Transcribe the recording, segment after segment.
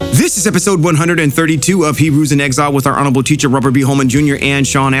This is episode 132 of Hebrews in Exile with our honorable teacher, Robert B. Holman Jr. and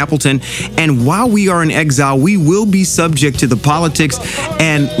Sean Appleton. And while we are in exile, we will be subject to the politics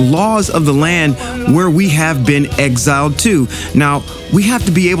and laws of the land where we have been exiled to. Now, we have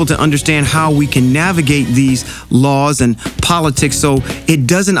to be able to understand how we can navigate these laws and politics so it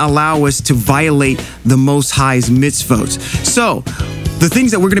doesn't allow us to violate the Most High's mitzvot. So, the things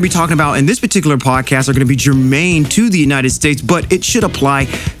that we're going to be talking about in this particular podcast are going to be germane to the United States, but it should apply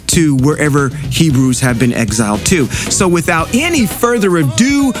to wherever Hebrews have been exiled to. So without any further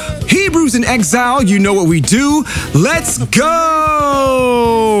ado, Hebrews in Exile, you know what we do. Let's go!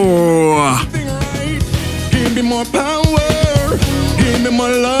 Give me more power, give me more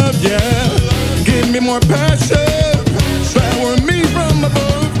love, yeah. Give me more passion, shower me from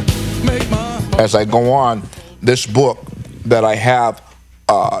above, make my... As I go on, this book that I have,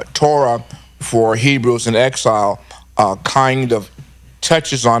 Torah for Hebrews in Exile, kind of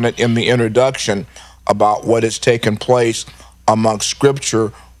touches on it in the introduction about what has taken place amongst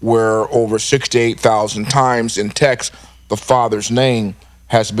Scripture, where over 68,000 times in text the Father's name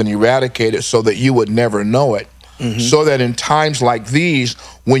has been eradicated so that you would never know it. So that in times like these,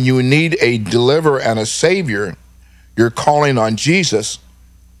 when you need a deliverer and a Savior, you're calling on Jesus.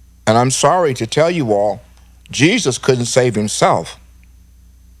 And I'm sorry to tell you all, Jesus couldn't save himself.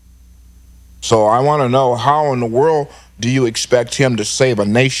 So I want to know, how in the world do you expect him to save a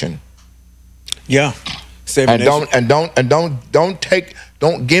nation? Yeah, save a nation. Don't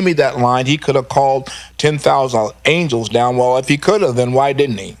give me that line. He could have called 10,000 angels down. Well, if he could have, then why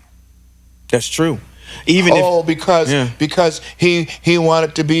didn't he? That's true. Because he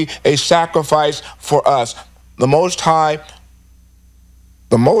wanted to be a sacrifice for us. The Most High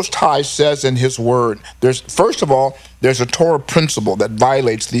says in his word, first of all, there's a Torah principle that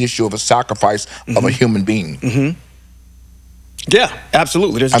violates the issue of a sacrifice of a human being. Yeah,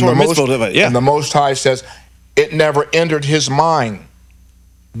 absolutely. There's a Torah mitzvah of it. Yeah. And the Most High says it never entered his mind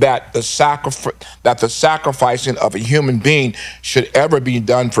that the sacrificing of a human being should ever be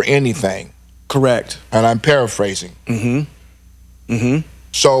done for anything. Correct. And I'm paraphrasing.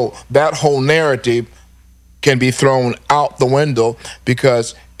 So that whole narrative can be thrown out the window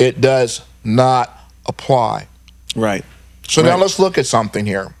because it does not apply. Right. So now let's look at something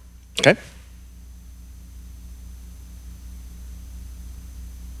here. Okay.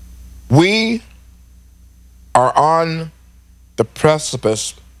 We are on the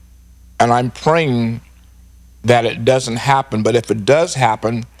precipice, and I'm praying that it doesn't happen, but if it does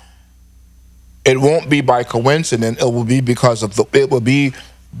happen, it won't be by coincidence. It will be because of the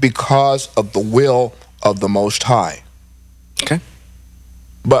will of the Most High. Okay.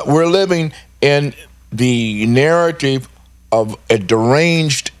 But we're living in the narrative of a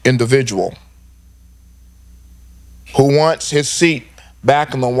deranged individual who wants his seat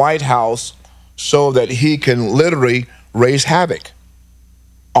back in the White House so that he can literally raise havoc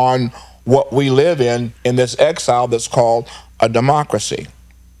on what we live in this exile that's called a democracy.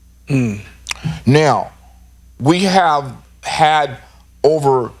 Now, we have had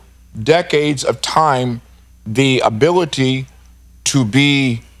over decades of time the ability to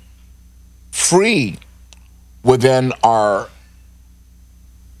be free within our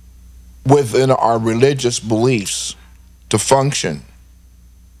religious beliefs to function.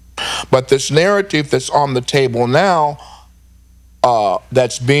 But this narrative that's on the table now,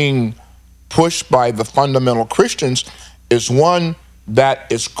 that's being pushed by the fundamental Christians, is one that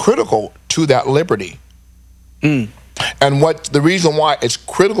is critical to that liberty. And the reason why it's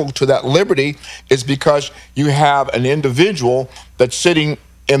critical to that liberty is because you have an individual that's sitting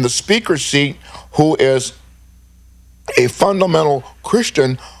in the speaker's seat who is a fundamental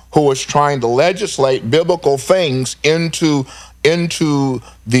Christian who is trying to legislate biblical things into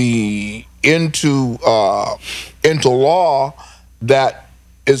law that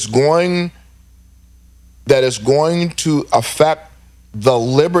is going to affect the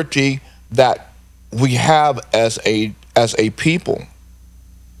liberty that we have as a people.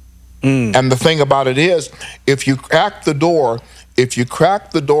 And the thing about it is, if you crack the door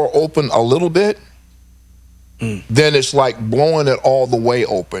open a little bit, then it's like blowing it all the way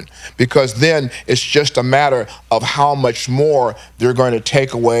open, because then it's just a matter of how much more they're going to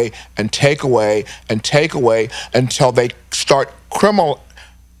take away and take away and take away until they start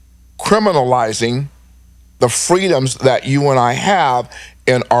criminalizing the freedoms that you and I have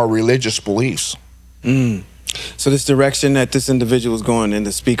in our religious beliefs. So this direction that this individual is going in,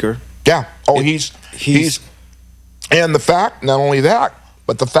 the speaker. Yeah. Oh, he's and the fact, not only that,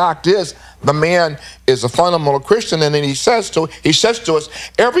 But the fact is, the man is a fundamental Christian, and then he says to us,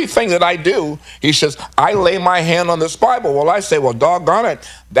 everything that I do, he says, I lay my hand on this Bible. Well, I say, well, doggone it,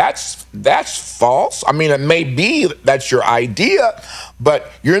 that's false. I mean, it may be that's your idea, but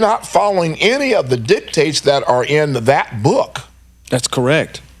you're not following any of the dictates that are in that book. That's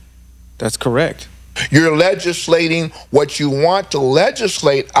correct. That's correct. You're legislating what you want to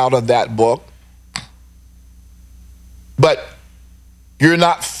legislate out of that book, but you're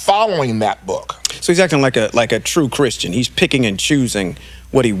not following that book. So he's acting like a true Christian. He's picking and choosing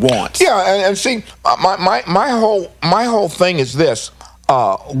what he wants. Yeah, and see, my whole thing is this,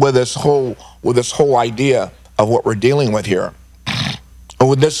 with this whole idea of what we're dealing with here.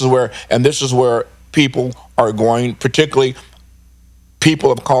 This is where people are going, particularly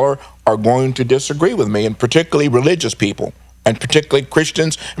people of color, are going to disagree with me, and particularly religious people, and particularly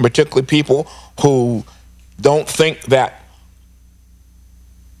Christians, and particularly people who don't think that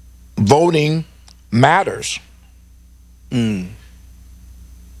voting matters. You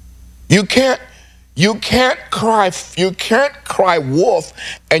can't cry wolf,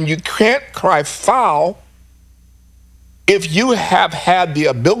 and you can't cry foul if you have had the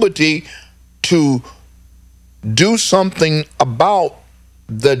ability to do something about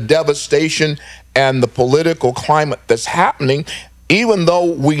the devastation and the political climate that's happening, even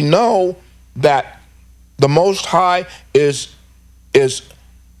though we know that the Most High is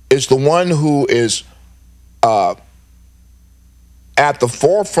the one who is at the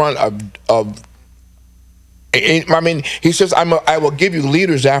forefront of. I mean, he says, I will give you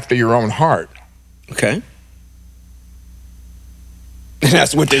leaders after your own heart. Okay.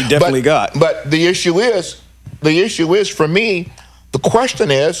 That's what they definitely got. But the issue is for me, the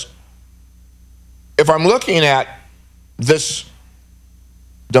question is, if I'm looking at this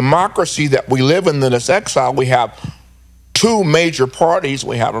democracy that we live in this exile, we have two major parties.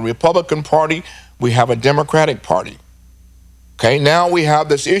 We have a Republican Party, we have a Democratic Party. Okay, now we have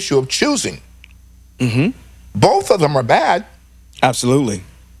this issue of choosing. Both of them are bad. Absolutely.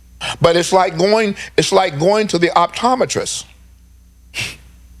 But it's like going to the optometrist.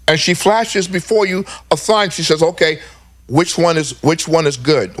 And she flashes before you a sign. She says, okay, which one is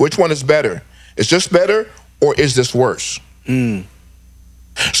good? Which one is better? Is this better or is this worse?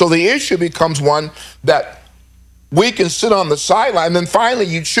 So the issue becomes one that we can sit on the sideline, and then finally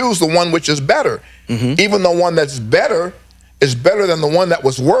you choose the one which is better. Even though one that's better is better than the one that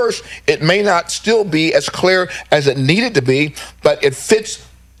was worse, it may not still be as clear as it needed to be, but it fits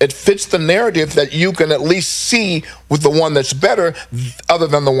the narrative that you can at least see with the one that's better, other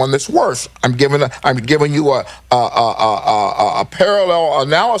than the one that's worse. I'm giving you a parallel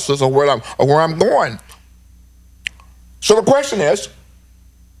analysis of where I'm going. So the question is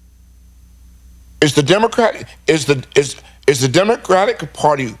the Democratic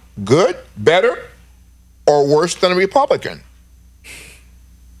Party good, better, or worse than a Republican?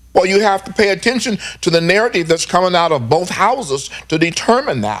 Well, you have to pay attention to the narrative that's coming out of both houses to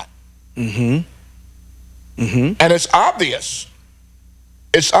determine that. And it's obvious.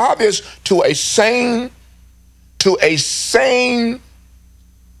 It's obvious to a sane,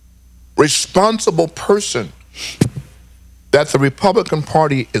 responsible person that the Republican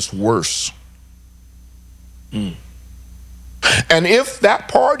Party is worse. And if that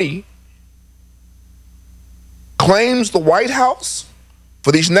party claims the White House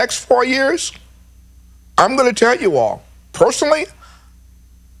for these next 4 years, I'm going to tell you all, personally,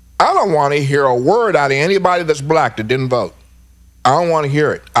 I don't want to hear a word out of anybody that's black that didn't vote. I don't want to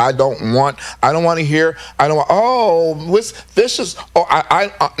hear it. I don't want to hear, no,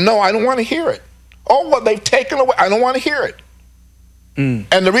 I don't want to hear it. Oh, well, they've taken away, I don't want to hear it.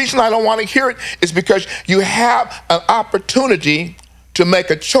 And the reason I don't want to hear it is because you have an opportunity to make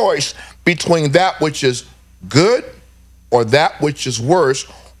a choice between that which is good or that which is worse,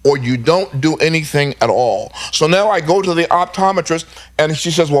 or you don't do anything at all. So now I go to the optometrist, and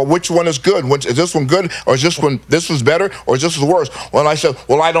she says, well, which one is good? Is this one good, or is this was better, or is this worse? Well, I said,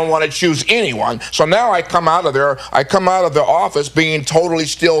 well, I don't want to choose anyone. So now I come out of the office being totally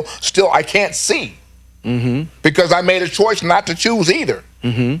still, I can't see. Because I made a choice not to choose either.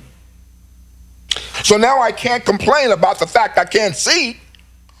 So now I can't complain about the fact I can't see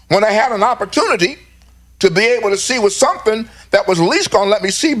when I had an opportunity to be able to see with something that was at least going to let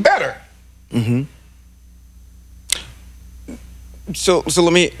me see better. So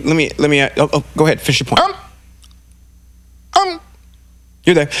let me go ahead, finish your point.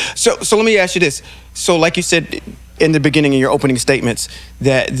 You're there. So let me ask you this. So like you said in the beginning in your opening statements,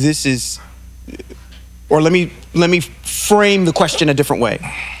 that this is, or let me frame the question a different way.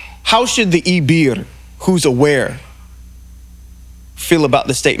 How should the Ibir, who's aware, feel about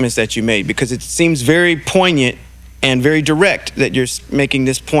the statements that you made? Because it seems very poignant and very direct that you're making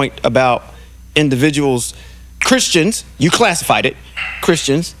this point about individuals, Christians, you classified it,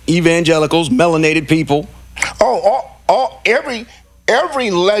 Christians, evangelicals, melanated people.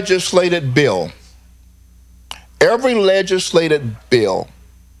 Every legislated bill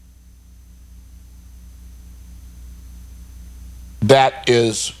that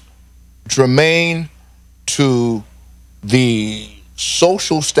is germane to the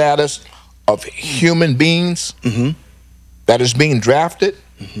social status of human beings that is being drafted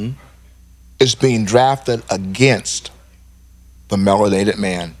is being drafted against the melanated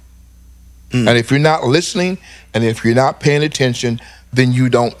man. And if you're not listening and if you're not paying attention, then you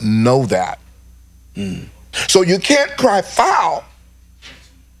don't know that. So you can't cry foul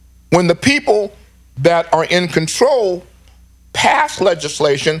when the people that are in control pass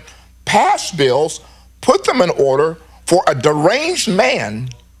legislation, pass bills, put them in order for a deranged man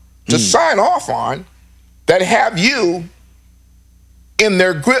to sign off on, that have you in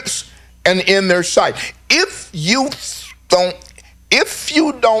their grips and in their sight. If you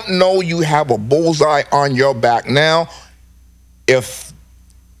don't know you have a bullseye on your back now, if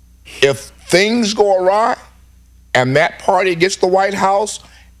things go awry and that party gets the White House,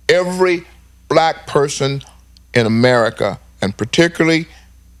 every black person in America, and particularly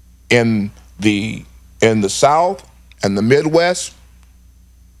in the South and the Midwest,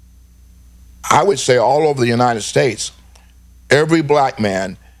 I would say all over the United States, every black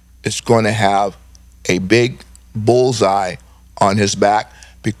man is going to have a big bullseye on his back,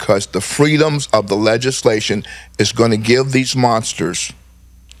 because the freedoms of the legislation is going to give these monsters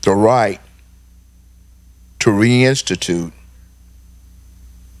the right to reinstitute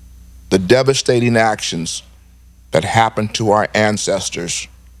the devastating actions that happened to our ancestors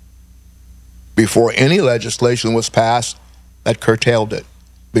before any legislation was passed that curtailed it.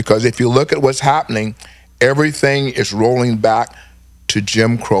 Because if you look at what's happening, everything is rolling back to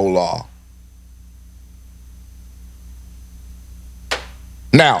Jim Crow law.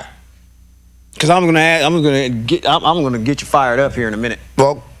 Now, because I'm gonna get you fired up here in a minute.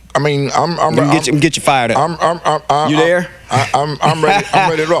 Well, I mean, I'm get you fired up. You there? I'm ready. I'm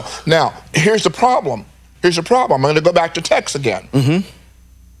ready to roll. Now, here's the problem. I'm going to go back to text again.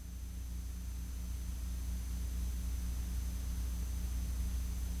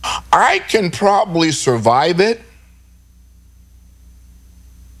 I can probably survive it,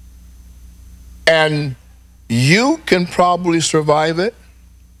 and you can probably survive it.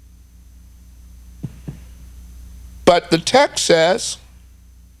 But the text says,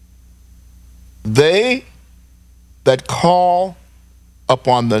 they that call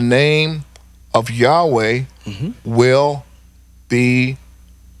upon the name of Yahweh will be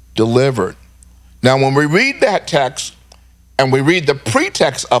delivered. Now, when we read that text and we read the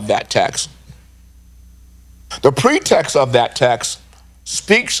pretext of that text, the pretext of that text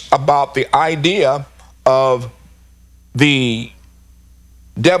speaks about the idea of the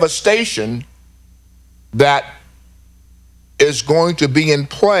devastation that is going to be in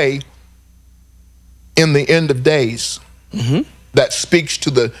play in the end of days. That speaks to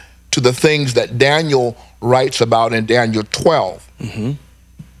the things that Daniel writes about in Daniel 12.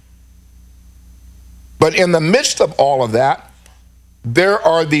 But in the midst of all of that, there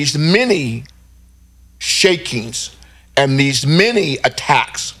are these many shakings and these many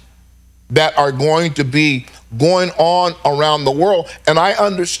attacks that are going to be going on around the world. And I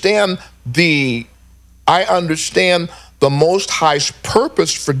understand the Most High's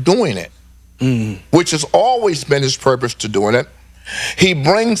purpose for doing it, which has always been his purpose to doing it. He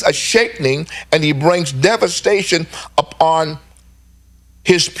brings a shaking and he brings devastation upon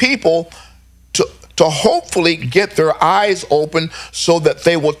his people to hopefully get their eyes open so that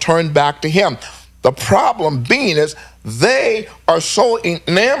they will turn back to him. The problem being is they are so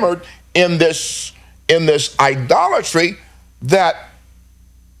enamored in this idolatry that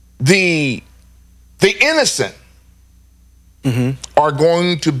the innocent are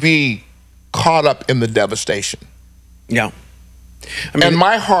going to be caught up in the devastation. Yeah. And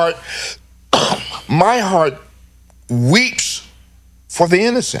my heart weeps for the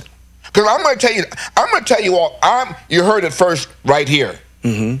innocent. Because I'm going to tell you all, you heard it first right here.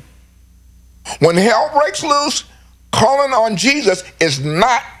 When hell breaks loose, calling on Jesus is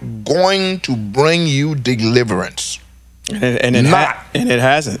not going to bring you deliverance. And it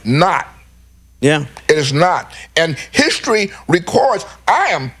hasn't. Not. Yeah. It is not. And history records, I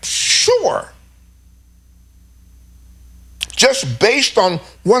am sure, just based on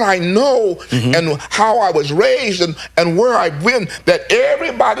what I know and how I was raised and where I've been, that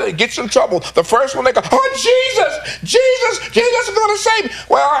everybody that gets in trouble, the first one they go, oh, Jesus is going to save me.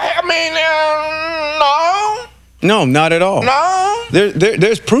 Well, I mean, No, not at all. no.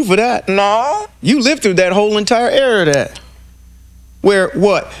 There's proof of that. No. You lived through that whole entire era of that. Where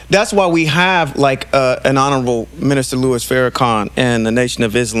what? That's why we have like an Honorable Minister Louis Farrakhan and the Nation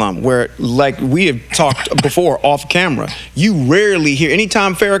of Islam, where like we have talked before off camera, you rarely hear,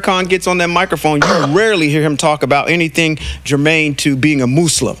 anytime Farrakhan gets on that microphone, you rarely hear him talk about anything germane to being a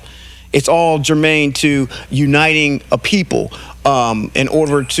Muslim. It's all germane to uniting a people in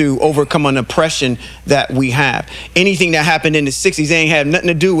order to overcome an oppression that we have. Anything that happened in the 60s ain't had nothing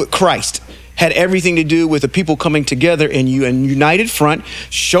to do with Christ. Had everything to do with the people coming together in a united front,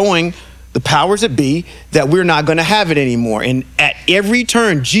 showing the powers that be that we're not going to have it anymore. And at every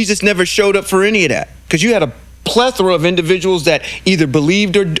turn, Jesus never showed up for any of that, because you had a plethora of individuals that either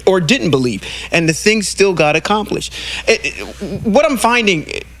believed or didn't believe, and the thing still got accomplished. What I'm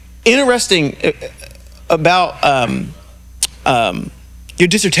finding interesting about your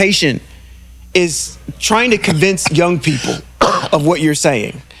dissertation is trying to convince young people of what you're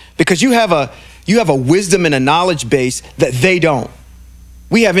saying. Because you have a wisdom and a knowledge base that they don't.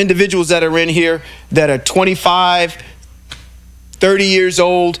 We have individuals that are in here that are 25, 30 years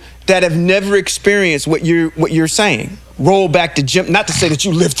old that have never experienced what you're saying. Roll back to Jim, not to say that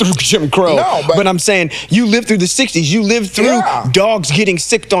you lived through Jim Crow, No, but I'm saying you lived through the 60s. You lived through dogs getting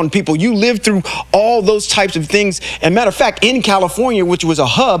sicked on people. You lived through all those types of things. And matter of fact, in California, which was a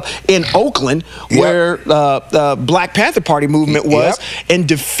hub in Oakland, where the Black Panther Party movement was, and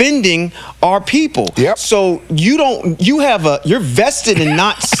defending our people. So you're vested in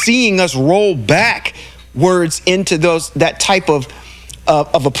not seeing us roll back words into that type of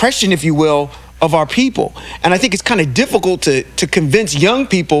oppression, if you will, of our people. And I think it's kind of difficult to convince young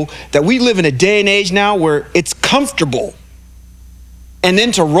people that we live in a day and age now where it's comfortable. And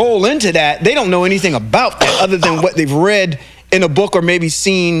then to roll into that, they don't know anything about that other than what they've read in a book or maybe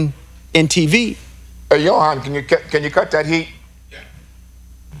seen in TV. Johan, can you cut that heat?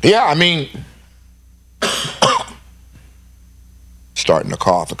 Yeah, I mean, starting to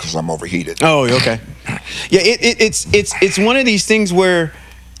cough because I'm overheated. Oh, okay. Yeah, it's one of these things where,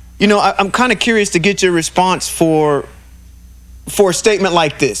 you know, I'm kind of curious to get your response for a statement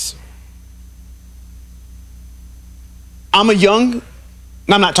like this. I'm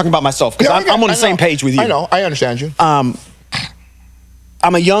not talking about myself, because I'm on the same page with you. I know, I understand you. I'm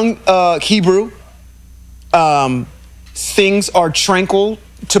a young Hebrew. Things are tranquil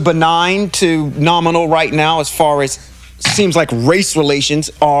to benign to nominal right now as far as seems like race relations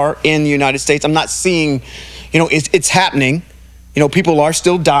are in the United States. I'm not seeing, you know, it's happening. You know, people are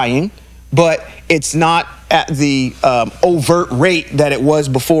still dying, but it's not at the overt rate that it was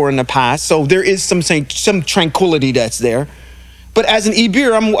before in the past. So there is some tranquility that's there. But as an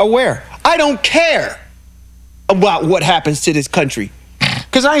Ibir, I'm aware. I don't care about what happens to this country,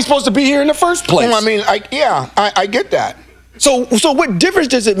 because I ain't supposed to be here in the first place. Well, I mean, I get that. So what difference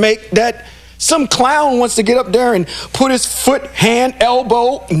does it make that some clown wants to get up there and put his foot, hand,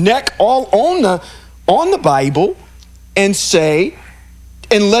 elbow, neck all on the Bible and say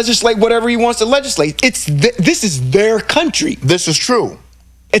and legislate whatever he wants to legislate? This is their country. This is true.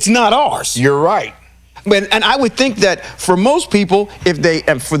 It's not ours. You're right. And I would think that for most people, for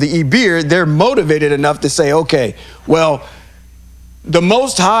the Ibir, they're motivated enough to say, okay, well, the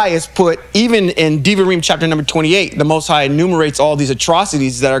Most High is put, even in Devarim chapter number 28, the Most High enumerates all these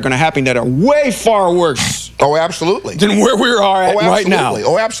atrocities that are going to happen that are way far worse. Oh, absolutely. Than where we are at right now.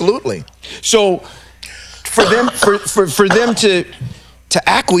 Oh, absolutely. So for them to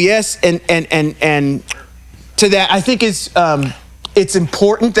acquiesce and to that, I think it's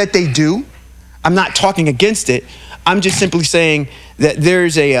important that they do. I'm not talking against it. I'm just simply saying that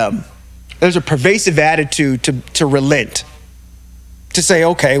there's a pervasive attitude to relent. To say,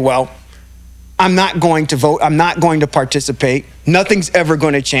 okay, well, I'm not going to vote. I'm not going to participate. Nothing's ever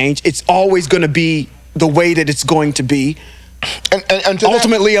going to change. It's always going to be the way that it's going to be. And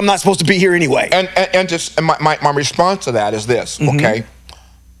ultimately, I'm not supposed to be here anyway. And just my response to that is this, okay?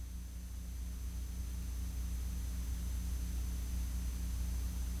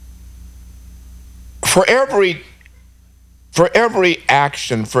 For every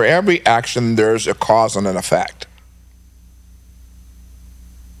action, there's a cause and an effect.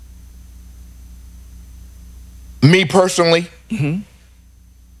 Me personally,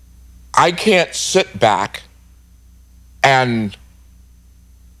 I can't sit back and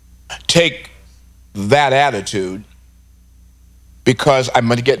take that attitude, because I'm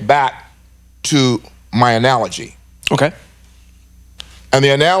going to get back to my analogy. Okay. And the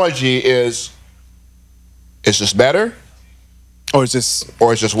analogy is this better? Or is this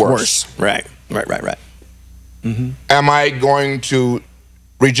worse? Right. Am I going to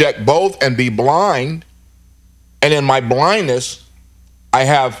reject both and be blind? And in my blindness, I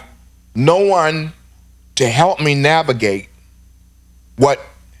have no one to help me navigate what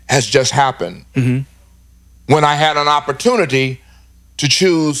has just happened. When I had an opportunity to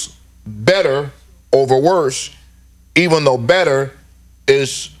choose better over worse, even though better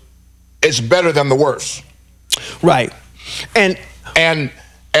is better than the worse. Right. And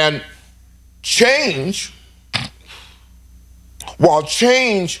change, while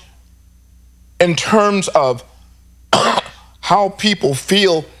change in terms of how people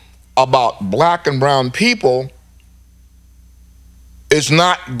feel about black and brown people is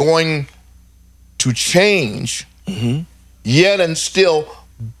not going to change, yet and still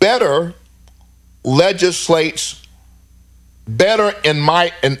better legislates better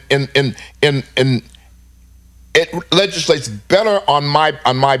it legislates better on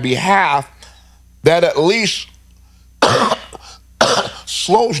my behalf, that at least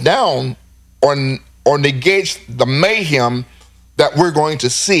slows down or negates the mayhem that we're going to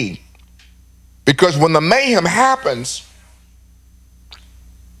see. Because when the mayhem happens,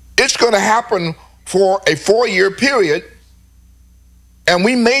 it's going to happen for a 4-year period, and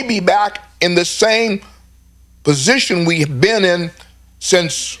we may be back in the same position we have been in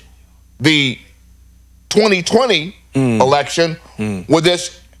since the 2020 election, with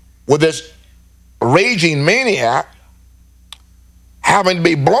this raging maniac having to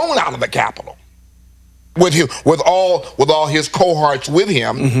be blown out of the Capitol with all his cohorts with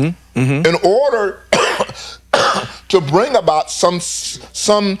him, in order to bring about some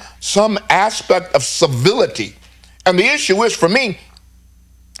aspect of civility. And the issue is, for me,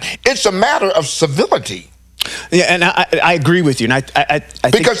 it's a matter of civility. Yeah, and I agree with you. And I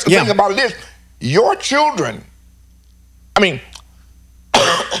think, because the thing about it is, your children,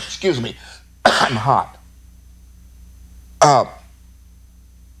 excuse me, I'm hot.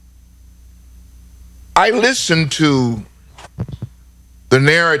 I listened to the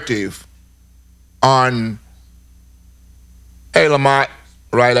narrative on, hey, Lamont,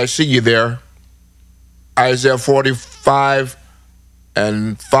 right, I see you there. Isaiah 45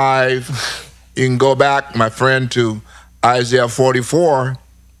 and 5. You can go back, my friend, to Isaiah 44,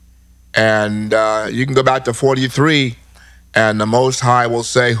 and you can go back to 43, and the Most High will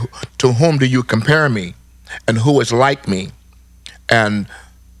say, to whom do you compare me? And who is like me? And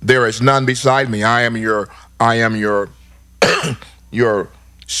there is none beside me. I am your your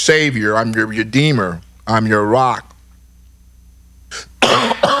Savior. I'm your Redeemer. I'm your rock.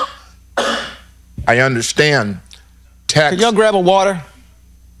 I understand text. Can y'all grab a water?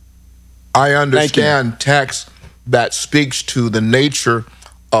 I understand text that speaks to the nature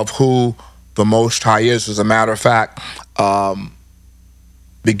of who the Most High is. As a matter of fact,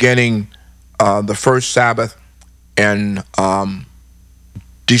 beginning the first Sabbath in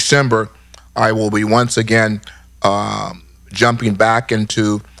December, I will be once again jumping back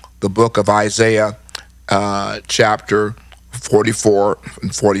into the book of Isaiah, chapter 44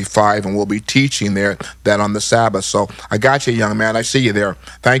 and 45, and we'll be teaching there that on the Sabbath. So I got you, young man. I see you there.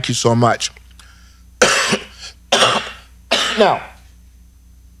 Thank you so much. Now,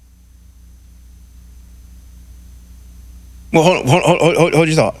 well, hold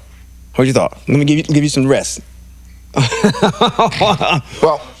your thought. Hold your thought. Let me give you some rest.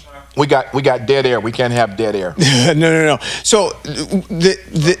 Well, we got dead air. We can't have dead air. No. So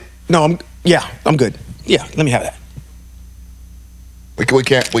I'm good. Yeah, let me have that. We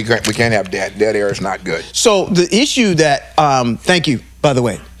can't have dead air. Is not good. So the issue that thank you, by the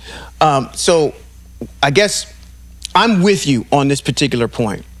way. So I guess I'm with you on this particular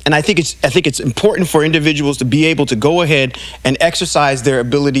point. And I think it's important for individuals to be able to go ahead and exercise their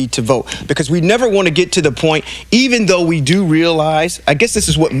ability to vote, because we never want to get to the point, even though we do realize, I guess this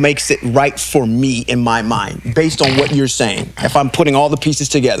is what makes it right for me in my mind, based on what you're saying, if I'm putting all the pieces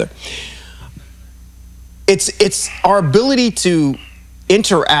together. It's our ability to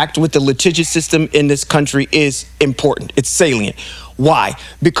interact with the litigious system in this country is important. It's salient. Why?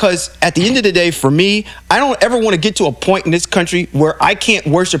 Because at the end of the day, for me, I don't ever want to get to a point in this country where I can't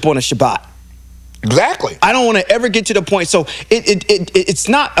worship on a Shabbat. Exactly. I don't want to ever get to the point. So it's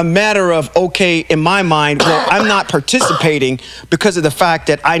not a matter of, okay, in my mind, well, I'm not participating because of the fact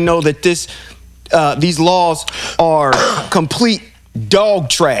that I know that these laws are complete dog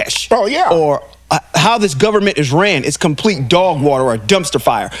trash. Oh, yeah. Or how this government is ran is complete dog water or a dumpster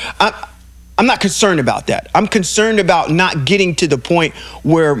fire. I'm not concerned about that. I'm concerned about not getting to the point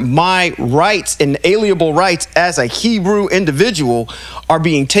where my rights, inalienable rights as a Hebrew individual, are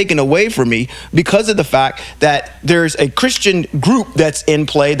being taken away from me because of the fact that there's a Christian group that's in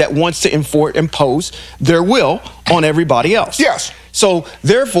play that wants to impose their will on everybody else. Yes. So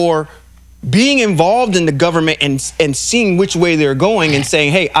therefore, being involved in the government and seeing which way they're going and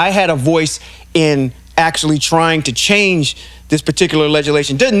saying, hey, I had a voice in actually trying to change this particular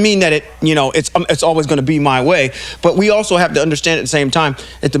legislation doesn't mean that it's always going to be my way. But we also have to understand at the same time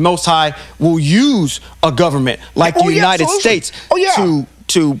that the Most High will use a government like the United States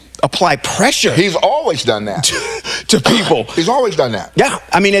to apply pressure. He's always done that to people. He's always done that. Yeah,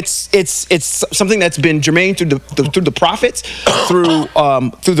 I mean it's something that's been germane through the prophets, through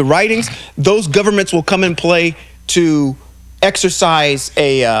the writings. Those governments will come and play to exercise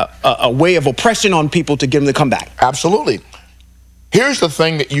a way of oppression on people to get them to come back. Absolutely. Here's the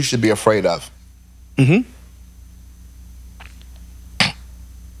thing that you should be afraid of. Mm-hmm.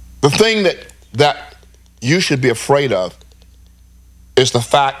 The thing that you should be afraid of is the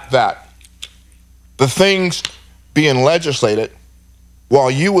fact that the things being legislated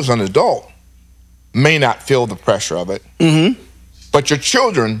while you as an adult may not feel the pressure of it, but your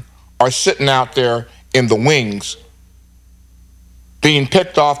children are sitting out there in the wings being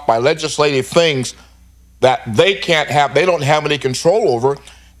picked off by legislative things that they don't have any control over,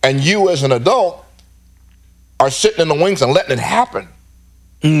 and you as an adult are sitting in the wings and letting it happen.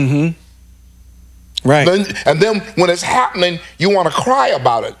 Right. And then when it's happening, you want to cry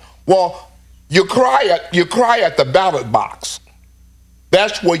about it. Well, you cry at the ballot box.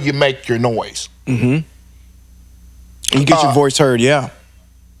 That's where you make your noise. And you get your voice heard, yeah.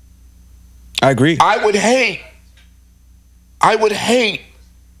 I agree. I would hate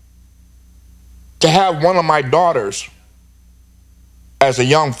to have one of my daughters, as a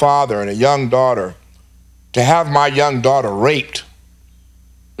young father and a young daughter, to have my young daughter raped.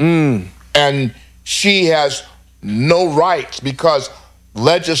 And she has no rights because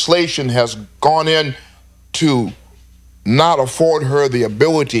legislation has gone in to not afford her the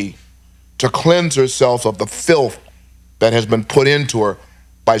ability to cleanse herself of the filth that has been put into her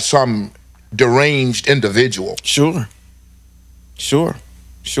by some deranged individual. Sure.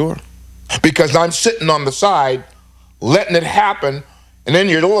 Because I'm sitting on the side, letting it happen, and then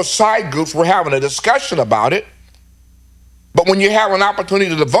your little side groups were having a discussion about it. But when you have an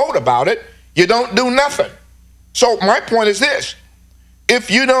opportunity to vote about it, you don't do nothing. So my point is this: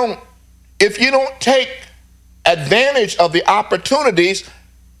 if you don't take advantage of the opportunities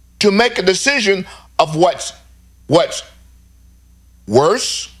to make a decision of what's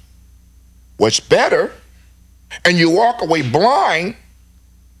worse, what's better, and you walk away blind,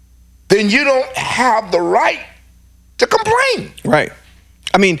 then you don't have the right to complain. Right.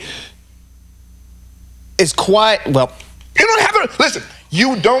 I mean, it's quite, well, you don't have to, listen,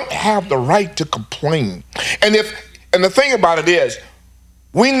 you don't have the right to complain. And the thing about it is,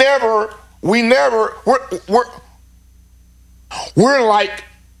 we're like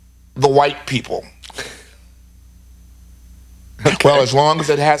the white people. Okay. Well, as long as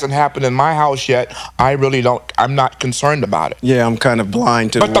it hasn't happened in my house yet, I'm not concerned about it. Yeah, I'm kind of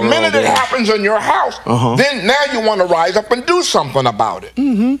blind to But the minute it happens in your house, then now you want to rise up and do something about it.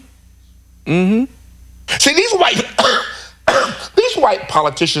 See, these white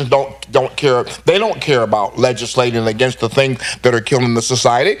politicians don't care. They don't care about legislating against the things that are killing the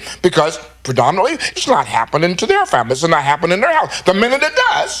society because predominantly it's not happening to their families. It's not happening in their house. The minute it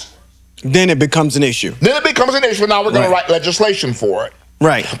does, then it becomes an issue. Now we're going to write legislation for it.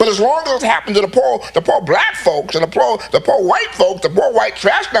 Right. But as long as it happens to the poor black folks and the poor white folks, the poor white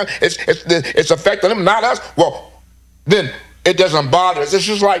trash man, it's affecting them, not us. Well, then it doesn't bother us.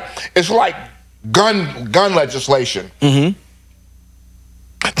 It's like gun legislation. They're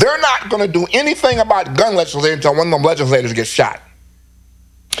not going to do anything about gun legislation until one of them legislators gets shot.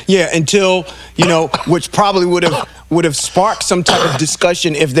 Yeah, until, which probably would have sparked some type of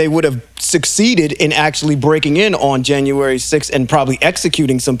discussion if they would have succeeded in actually breaking in on January 6th and probably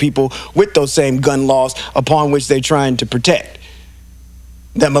executing some people with those same gun laws upon which they're trying to protect.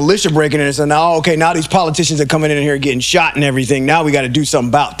 That militia breaking in and saying, now these politicians are coming in here getting shot and everything. Now we got to do something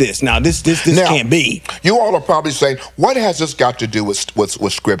about this. Now this can't be. You all are probably saying, what has this got to do with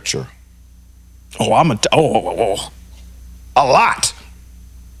Scripture? A lot.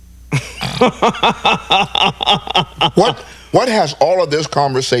 What has all of this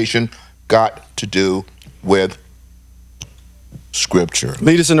conversation got to do with Scripture?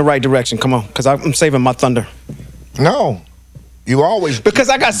 Lead us in the right direction. Come on, because I'm saving my thunder. No. You always... Because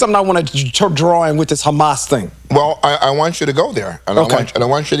I got something I want to draw in with this Hamas thing. Well, I want you to go there, and Okay. I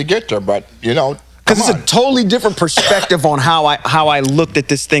want you to get there, but, you know, because it's a totally different perspective on how I looked at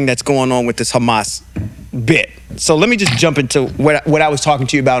this thing that's going on with this Hamas bit. So let me just jump into what I was talking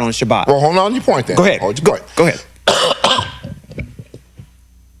to you about on Shabbat. Well, hold on your point then. Go ahead. Hold your point. Go ahead.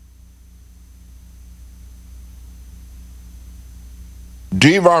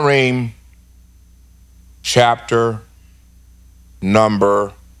 Devarim, chapter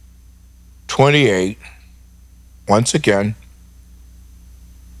number 28, once again,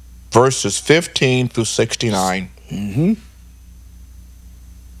 verses 15 through 69,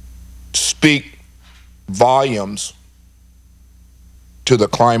 speak volumes to the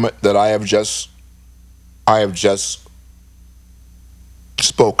climate that I have just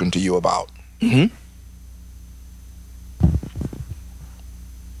spoken to you about.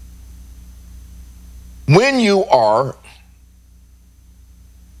 When you are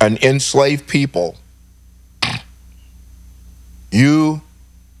an enslaved people, you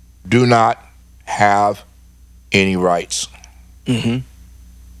do not have any rights.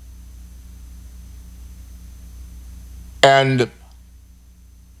 And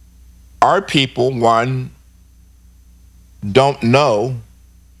our people, one, don't want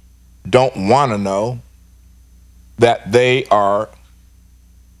to know that they are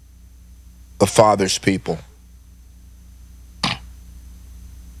the Father's people.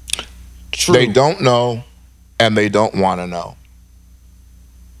 True. They don't know, and they don't want to know.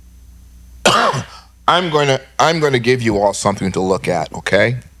 I'm going to give you all something to look at,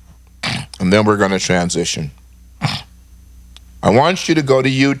 okay? And then we're going to transition. I want you to go to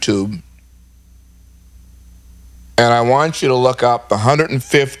YouTube, and I want you to look up the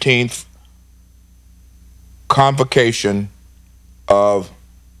 115th convocation of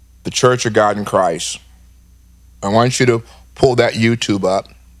the Church of God in Christ. I want you to pull that YouTube up,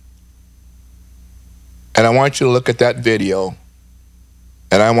 and I want you to look at that video,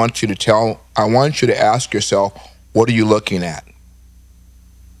 and I want you to ask yourself, what are you looking at?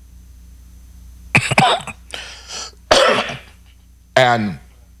 And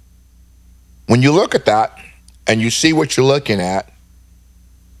when you look at that and you see what you're looking at,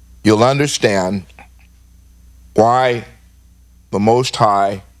 you'll understand why the Most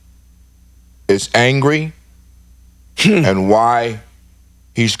High is angry and why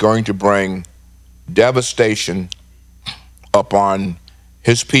he's going to bring devastation upon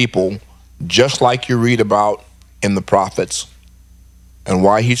his people, just like you read about in the prophets, and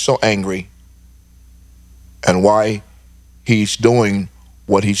why he's so angry and why he's doing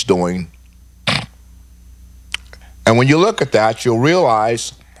what he's doing. And when you look at that, you'll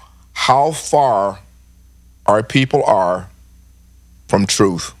realize how far our people are from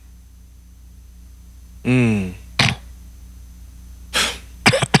truth. To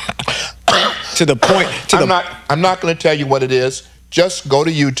the point. I'm not going to tell you what it is. Just go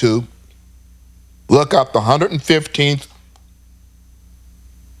to YouTube, look up the 115th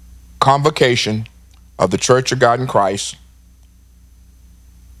convocation of the Church of God in Christ.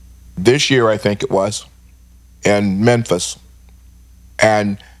 This year, I think it was, in Memphis.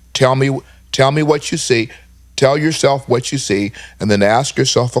 And tell me what you see. Tell yourself what you see, and then ask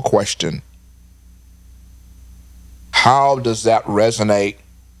yourself a question. How does that resonate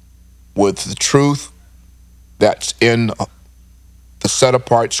with the truth that's in the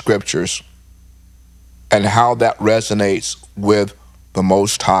set-apart scriptures, and how that resonates with the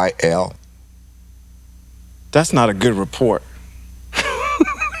Most High El? That's not a good report.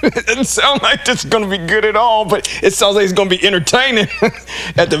 It doesn't sound like this is going to be good at all, but it sounds like it's going to be entertaining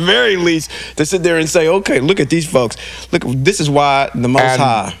at the very least to sit there and say, okay, look at these folks. Look, this is why the Most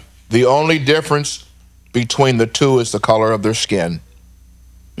High. The only difference between the two is the color of their skin.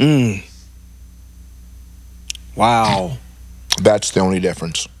 Wow. That's the only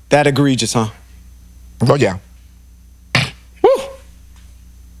difference. That egregious, huh? Oh, yeah. Woo.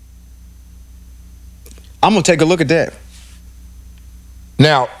 I'm going to take a look at that.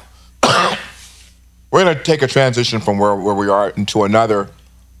 Now, we're going to take a transition from where we are into another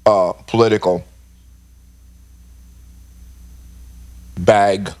political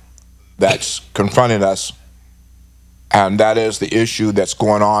bag that's confronting us, and that is the issue that's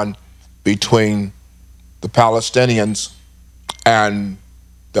going on between the Palestinians and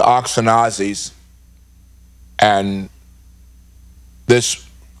the Ashkenazis and this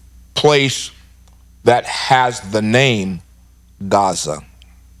place that has the name Gaza.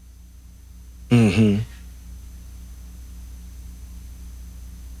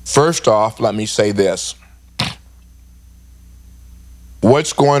 First off, let me say this.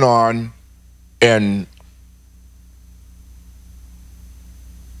 What's going on in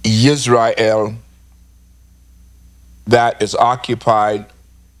Israel that is occupied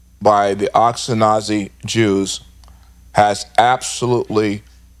by the Ashkenazi Jews has absolutely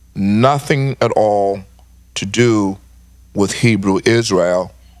nothing at all to do with Hebrew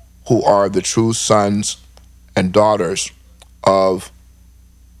Israel, who are the true sons and daughters of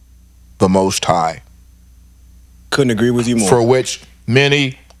the Most High. Couldn't agree with you more. For which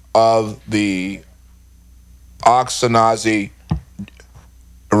many of the Ashkenazi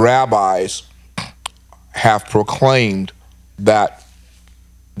rabbis have proclaimed that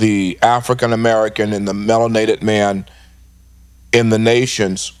the African American and the melanated man in the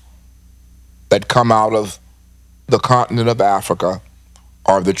nations that come out of the continent of Africa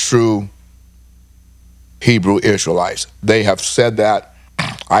are the true Hebrew Israelites. They have said that.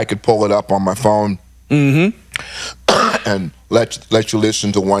 I could pull it up on my phone and let you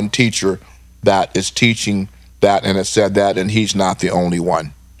listen to one teacher that is teaching that and has said that, and he's not the only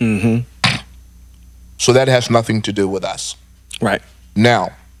one. So that has nothing to do with us. Right.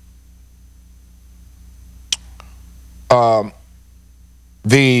 Now,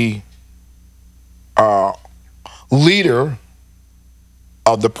 the leader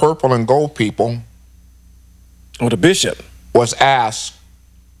of the purple and gold people, or the bishop, was asked,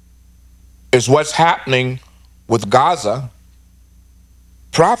 is what's happening with Gaza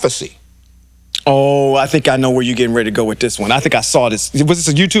prophecy? Oh, I think I know where you're getting ready to go with this one. I think I saw this. Was this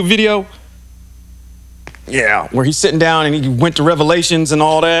a YouTube video? Yeah, where he's sitting down and he went to Revelations and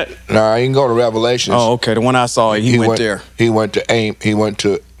all that. No, you can go to Revelations. Oh, okay. The one I saw, he went there. He went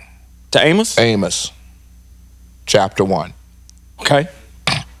to Amos? Amos, chapter 1. Okay.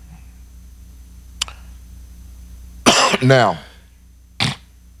 Now,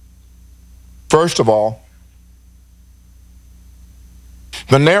 first of all,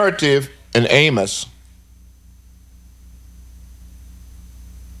 the narrative in Amos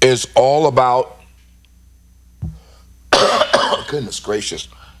is all about, goodness gracious,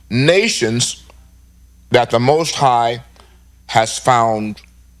 nations that the Most High has found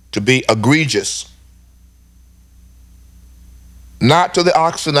to be egregious. Not to the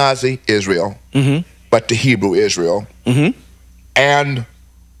Ashkenazi Israel, but to Hebrew Israel. And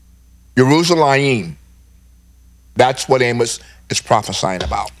Jerusalem. That's what Amos is prophesying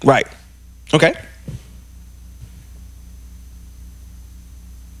about. Right. Okay.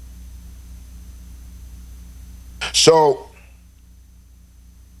 So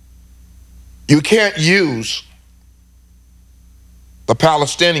you can't use the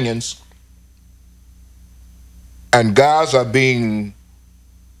Palestinians and Gaza being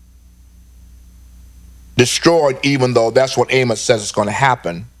destroyed, even though that's what Amos says is going to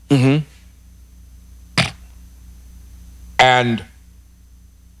happen. And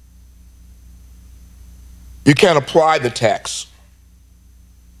you can't apply the text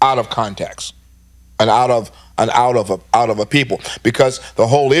out of context and out of a people, because the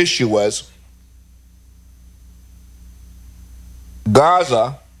whole issue was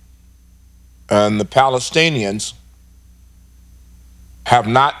Gaza and the Palestinians have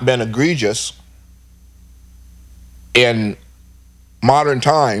not been egregious in modern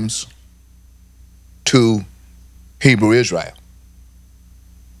times to Hebrew Israel.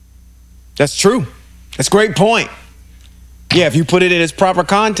 That's true. That's a great point. Yeah, if you put it in its proper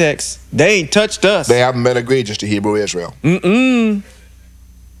context, they ain't touched us. They haven't been egregious to Hebrew Israel. Come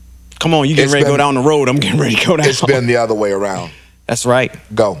on, you getting ready to go down the road. I'm getting ready to go down. It's been the other way around. That's right.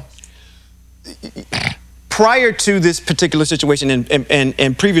 Go. Prior to this particular situation,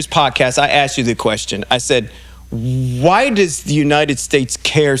 in previous podcasts, I asked you the question. I said, why does the United States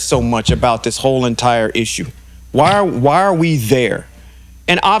care so much about this whole entire issue? Why are we there?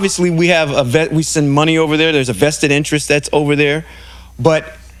 And obviously we have we send money over there. There's a vested interest that's over there.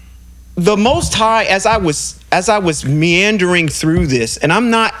 But the Most High, as I was meandering through this, and I'm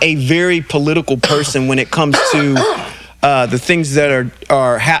not a very political person when it comes to the things that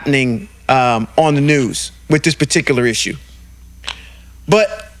are happening on the news with this particular issue.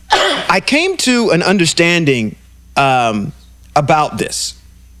 But I came to an understanding about this.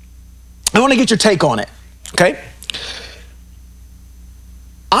 I want to get your take on it, okay?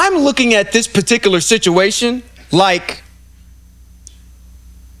 I'm looking at this particular situation like,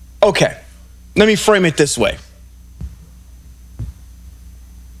 okay, let me frame it this way.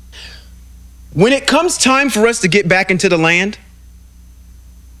 When it comes time for us to get back into the land,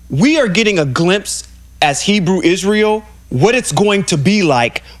 we are getting a glimpse as Hebrew Israel what it's going to be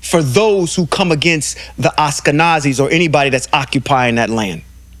like for those who come against the Ashkenazis or anybody that's occupying that land.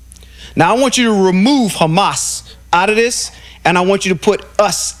 Now, I want you to remove Hamas out of this, and I want you to put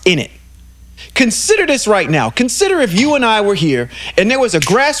us in it. Consider this right now. Consider if you and I were here and there was a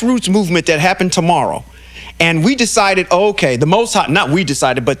grassroots movement that happened tomorrow. And we decided, okay, the Most High, not we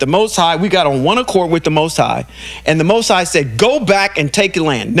decided, but the Most High, we got on one accord with the Most High. And the Most High said, go back and take the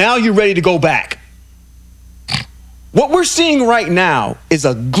land. Now you're ready to go back. What we're seeing right now is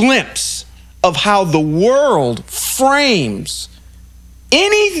a glimpse of how the world frames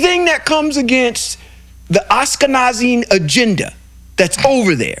anything that comes against the Ashkenazi agenda that's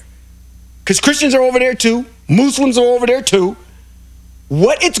over there. Because Christians are over there too. Muslims are over there too.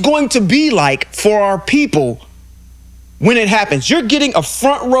 What it's going to be like for our people when it happens. You're getting a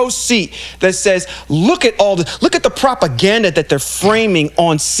front row seat that says, look at the propaganda that they're framing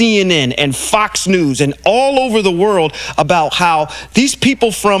on CNN and Fox News and all over the world about how these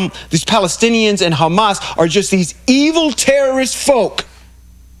people from these Palestinians and Hamas are just these evil terrorist folk.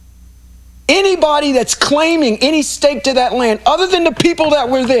 Anybody that's claiming any stake to that land other than the people that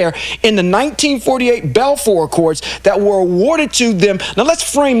were there in the 1948 Balfour Accords that were awarded to them. Now let's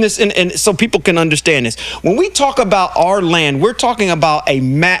frame this in so people can understand this. When we talk about our land, we're talking about a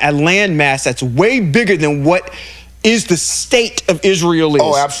land mass that's way bigger than what is the state of Israel is.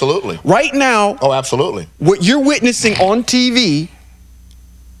 Oh, absolutely. Right now. Oh, absolutely. What you're witnessing on TV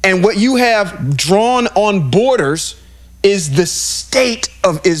and what you have drawn on borders is the state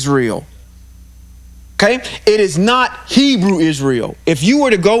of Israel. Okay, it is not Hebrew Israel. If you were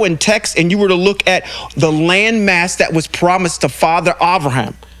to go and text and you were to look at the land mass that was promised to Father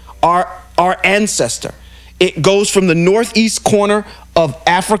Abraham, our ancestor, it goes from the northeast corner of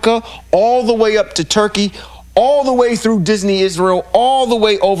Africa all the way up to Turkey, all the way through Disney Israel, all the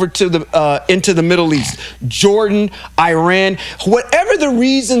way over to the into the Middle East, Jordan, Iran, whatever the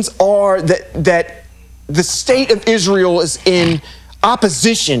reasons are that the state of Israel is in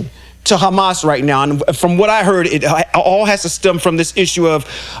opposition to Hamas right now. And from what I heard, it all has to stem from this issue of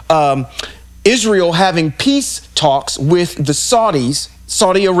Israel having peace talks with the Saudis,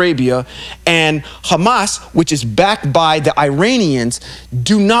 Saudi Arabia, and Hamas, which is backed by the Iranians,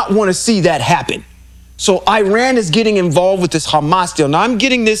 do not want to see that happen. So Iran is getting involved with this Hamas deal. Now, I'm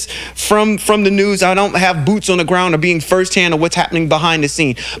getting this from the news. I don't have boots on the ground or being firsthand of what's happening behind the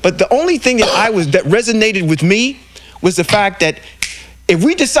scene. But the only thing that resonated with me was the fact that if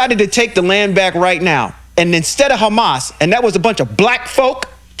we decided to take the land back right now, and instead of Hamas, and that was a bunch of black folk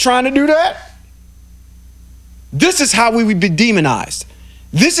trying to do that, this is how we would be demonized.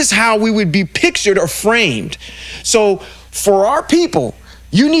 This is how we would be pictured or framed. So for our people,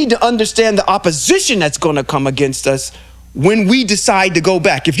 you need to understand the opposition that's going to come against us when we decide to go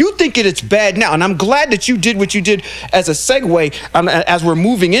back. If you think it's bad now, and I'm glad that you did what you did as a segue as we're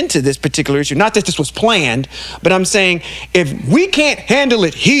moving into this particular issue, not that this was planned, but I'm saying if we can't handle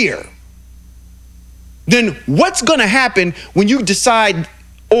it here, then what's going to happen when you decide,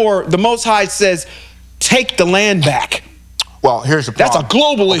 or the Most High says, take the land back? Well, here's the problem. That's a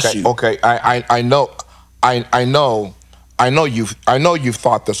global issue. Okay, I know you've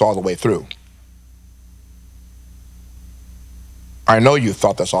thought this all the way through. I know you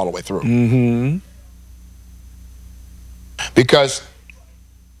thought this all the way through. Mm-hmm. Because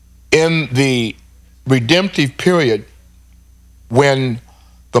in the redemptive period, when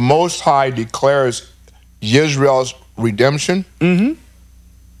the Most High declares Israel's redemption, mm-hmm.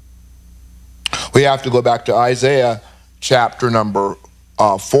 we have to go back to Isaiah chapter number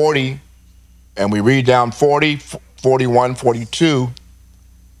 40, and we read down 40, 41, 42,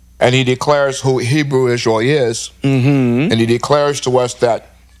 and he declares who Hebrew Israel is, mm-hmm. and he declares to us that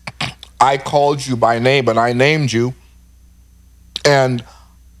I called you by name, and I named you, and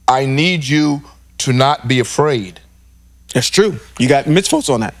I need you to not be afraid. That's true. You got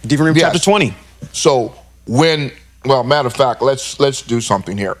mitzvot on that. Deuteronomy chapter 20. So matter of fact, let's do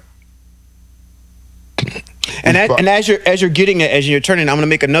something here. And as you're getting it, as you're turning, I'm going to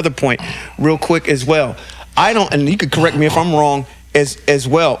make another point real quick as well. And you could correct me if I'm wrong as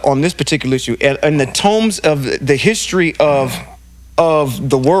well on this particular issue. In the tomes of the history of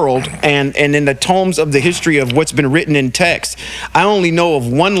the world and in the tomes of the history of what's been written in text, I only know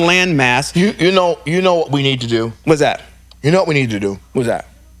of one landmass. You know what we need to do? What's that? You know what we need to do? What's that?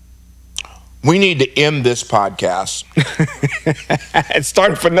 We need to end this podcast and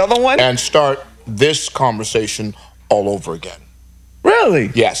start up another one? And start this conversation all over again.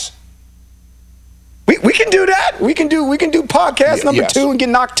 Really? Yes. We can do that. We can do podcast number 2 and get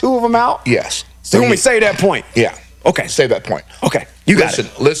knocked 2 of them out. Yes. So when we say that point. Yeah. Okay. Say that point. Okay. You got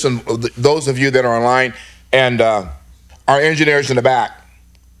it. Listen, those of you that are online and our engineers in the back,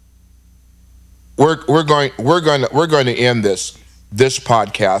 we're going to end this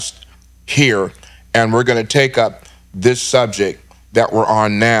podcast here, and we're going to take up this subject that we're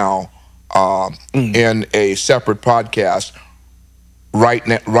on now in a separate podcast right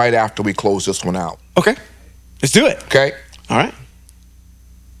after we close this one out. Okay. Let's do it. Okay? All right.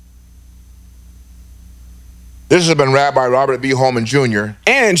 This has been Rabbi Robert B. Holman Jr.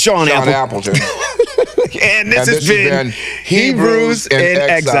 And Sean Appleton. And this has been Hebrews in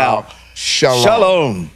Exile. Shalom. Shalom.